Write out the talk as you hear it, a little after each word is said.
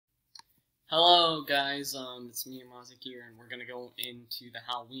Hello guys, it's me and Mazik here, and we're gonna go into the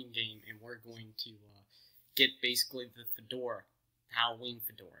Halloween game, and we're going to get basically the Fedora, Halloween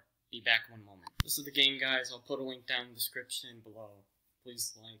Fedora. Be back in one moment. This is the game, guys. I'll put a link down in the description below.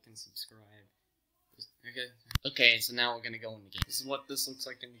 Please like and subscribe. Okay, so now we're gonna go in the game. This is what this looks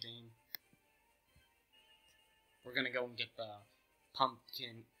like in the game. We're gonna go and get the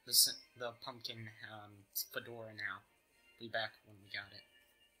pumpkin, the pumpkin Fedora now. Be back when we got it.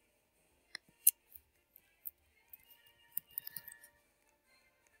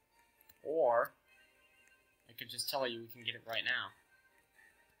 Or, I could just tell you we can get it right now.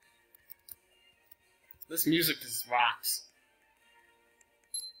 This music is rocks.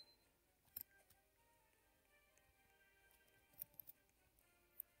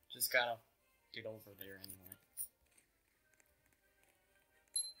 Just gotta get over there anyway.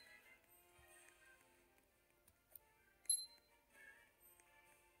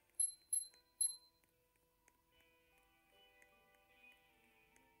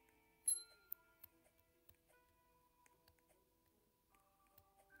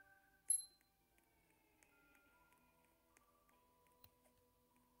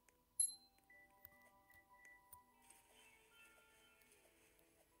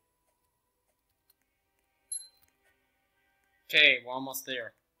 Okay, we're almost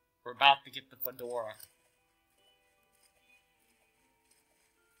there. We're about to get the Fedora.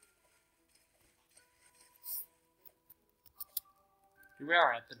 Here we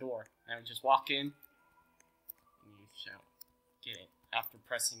are at the door. Now just walk in, and you shall get it after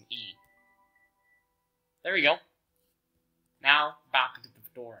pressing E. There we go. Now, about to get the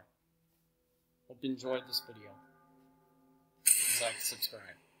Fedora. Hope you enjoyed this video. Please like,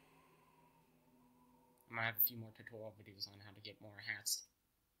 subscribe. I'm gonna have a few more tutorial videos on how to get more hats.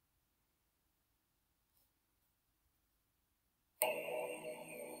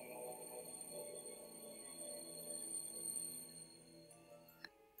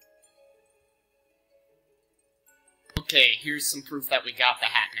 Okay, here's some proof that we got the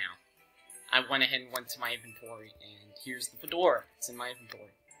hat now. I went ahead and went to my inventory, and here's the Fedora. It's in my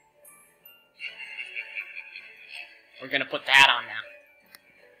inventory. We're gonna put the hat on now.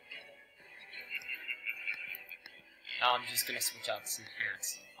 I'm just gonna switch out some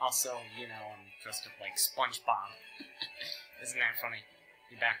hats. Also, you know, I'm dressed up like SpongeBob. Isn't that funny?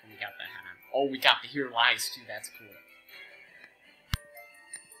 Be back when we got that hat on. Oh, we got the Here Lies too, that's cool.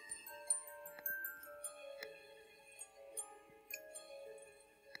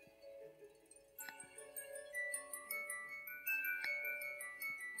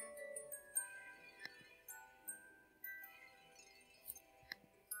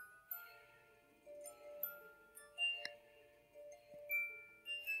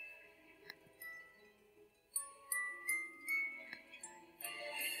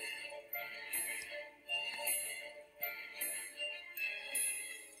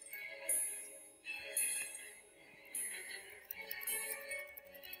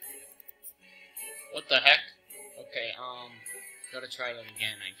 What the heck? Okay, gotta try that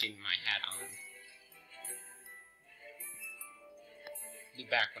again. I'm getting my hat on. Be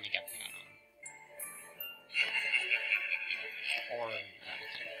back when I get the hat on. Or,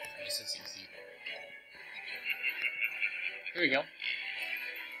 this is easy. Here we go.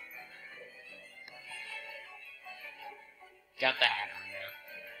 Got the hat on now.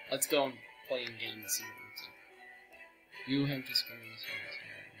 Let's go and play in game and see what we do. You have to screen this one.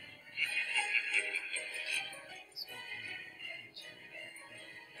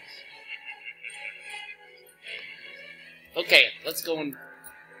 Okay, let's go in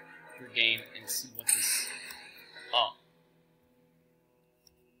your game and see what this... Oh.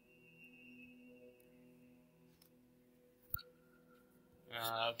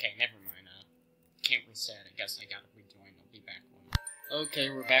 Okay, never mind. Can't reset. I guess I gotta rejoin. I'll be back when... Okay,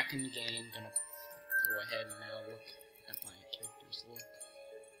 we're back in the game. Gonna go ahead and now look at my character's look.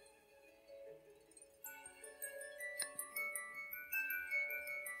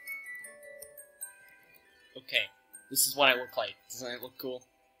 Okay. This is what I look like. Doesn't it look cool?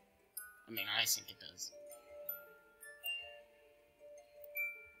 I mean, I think it does.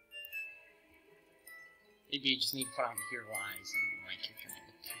 Maybe you just need to put on the Here Lies and my character might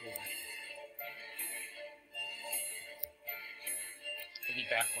look cool. I'll be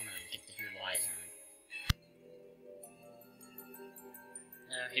back when I get the Here Lies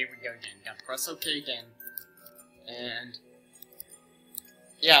on. Here we go again. Gotta press OK again. And...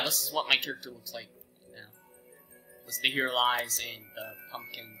 yeah, this is what my character looks like. The Here Lies and the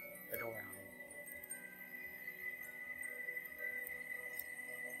pumpkin Fedora.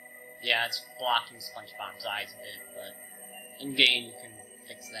 Yeah, it's blocking SpongeBob's eyes a bit, but in game you can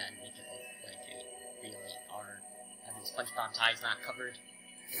fix that and make it look SpongeBob's eye's not covered.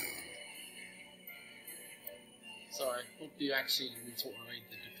 So I hope you actually enjoyed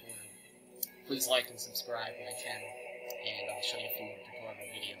the tutorial. Please like and subscribe to my channel, and I'll show you a few more tutorial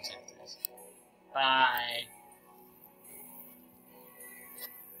videos after this. Bye!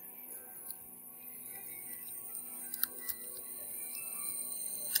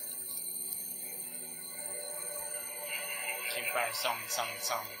 Campfire song.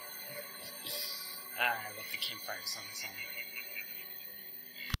 I love the campfire song.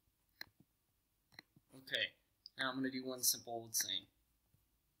 Okay, now I'm gonna do one simple old saying.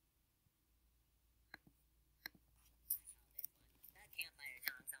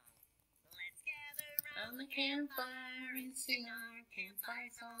 Around the campfire and sing our campfire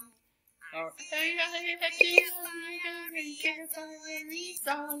song. Or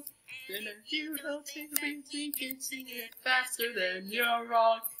song. And if you don't think we can sing it faster, then you're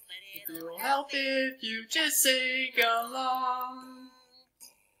wrong. It will help if you just sing along.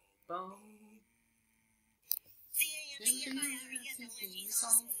 Boom.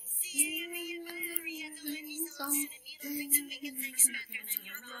 Song.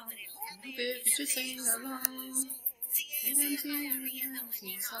 If you just sing along.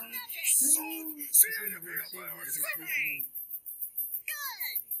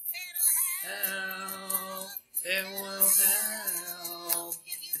 Help, it will help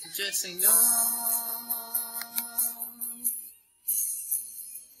if you just sing along.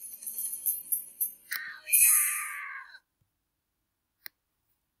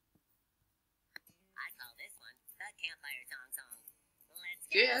 I call this one the campfire song. Let's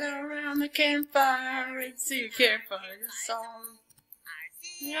get around the campfire and sing a campfire song.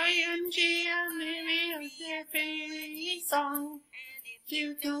 IMG, maybe a campfire song. If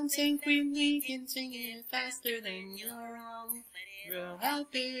you don't think we can sing it faster, then you're wrong. We'll help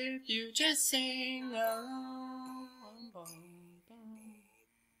if you just sing along.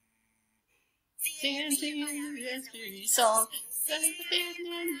 Sing a song.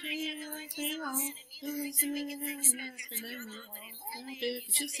 If you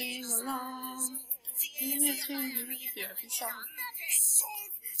just sing along.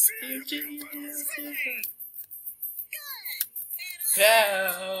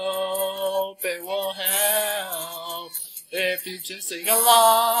 Help, it will help if you just sing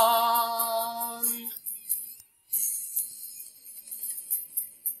along.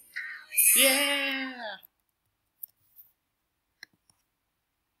 Yeah.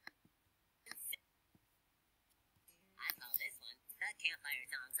 I call this one the campfire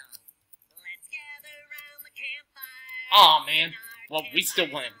song. Let's gather around the campfire. Aw, man. Well, we still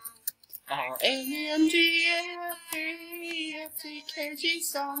win. R-A-M-G-F-A-F-T-K-G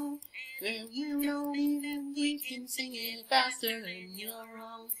song. Then you know even we can sing it faster than you're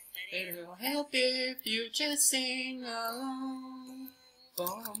wrong. It'll help if you just sing along.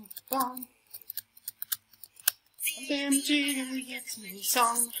 Bum, bum. M-G-F-T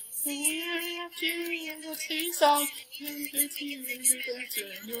song. M-G-F-T song.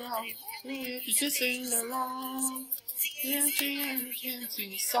 If you just sing along.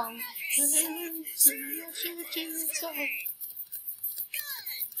 M-G-F-T song.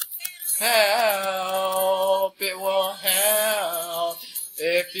 Help, it will help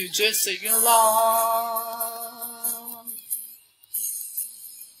if you just sing along.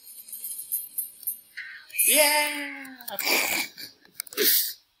 Yeah.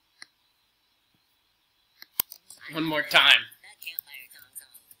 One more time.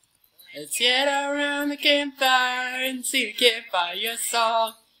 Let's get around the campfire and sing a campfire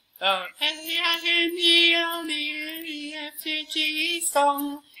song. R-A-I-N-G-O-D-N-E-F-T-G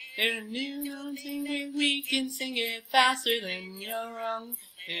song. And you don't think we can sing it faster than you're wrong.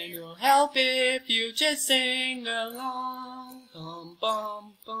 And it'll help if you just sing along. Bum,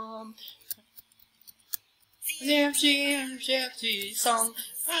 bum, bum. F-G-F-G song.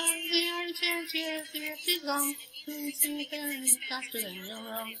 R-G-F-G song. Sing it faster than you're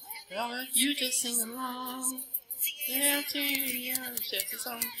wrong. Or you just sing along. F-G-F-G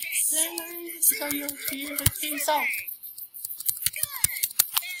song. F-G-F-G song.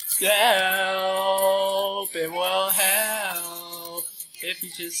 Help, it will help if you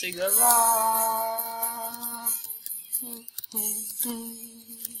just sing along.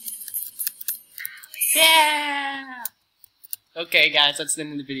 Yeah! Okay guys, that's the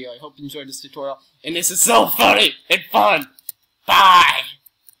end of the video. I hope you enjoyed this tutorial. And this is so funny and fun. Bye!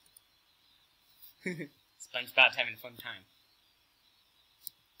 SpongeBob's having a fun time.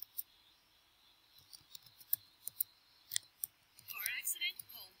 Car accident?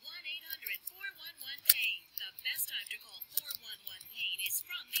 Call 1-800-411-PAIN. The best time to call 411-PAIN is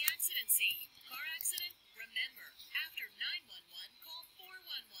from the accident scene. Car accident? Remember, after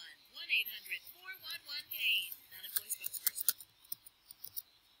 1-800-411-PAIN. Not a voice spokesperson.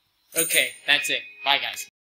 Okay, that's it. Bye, guys.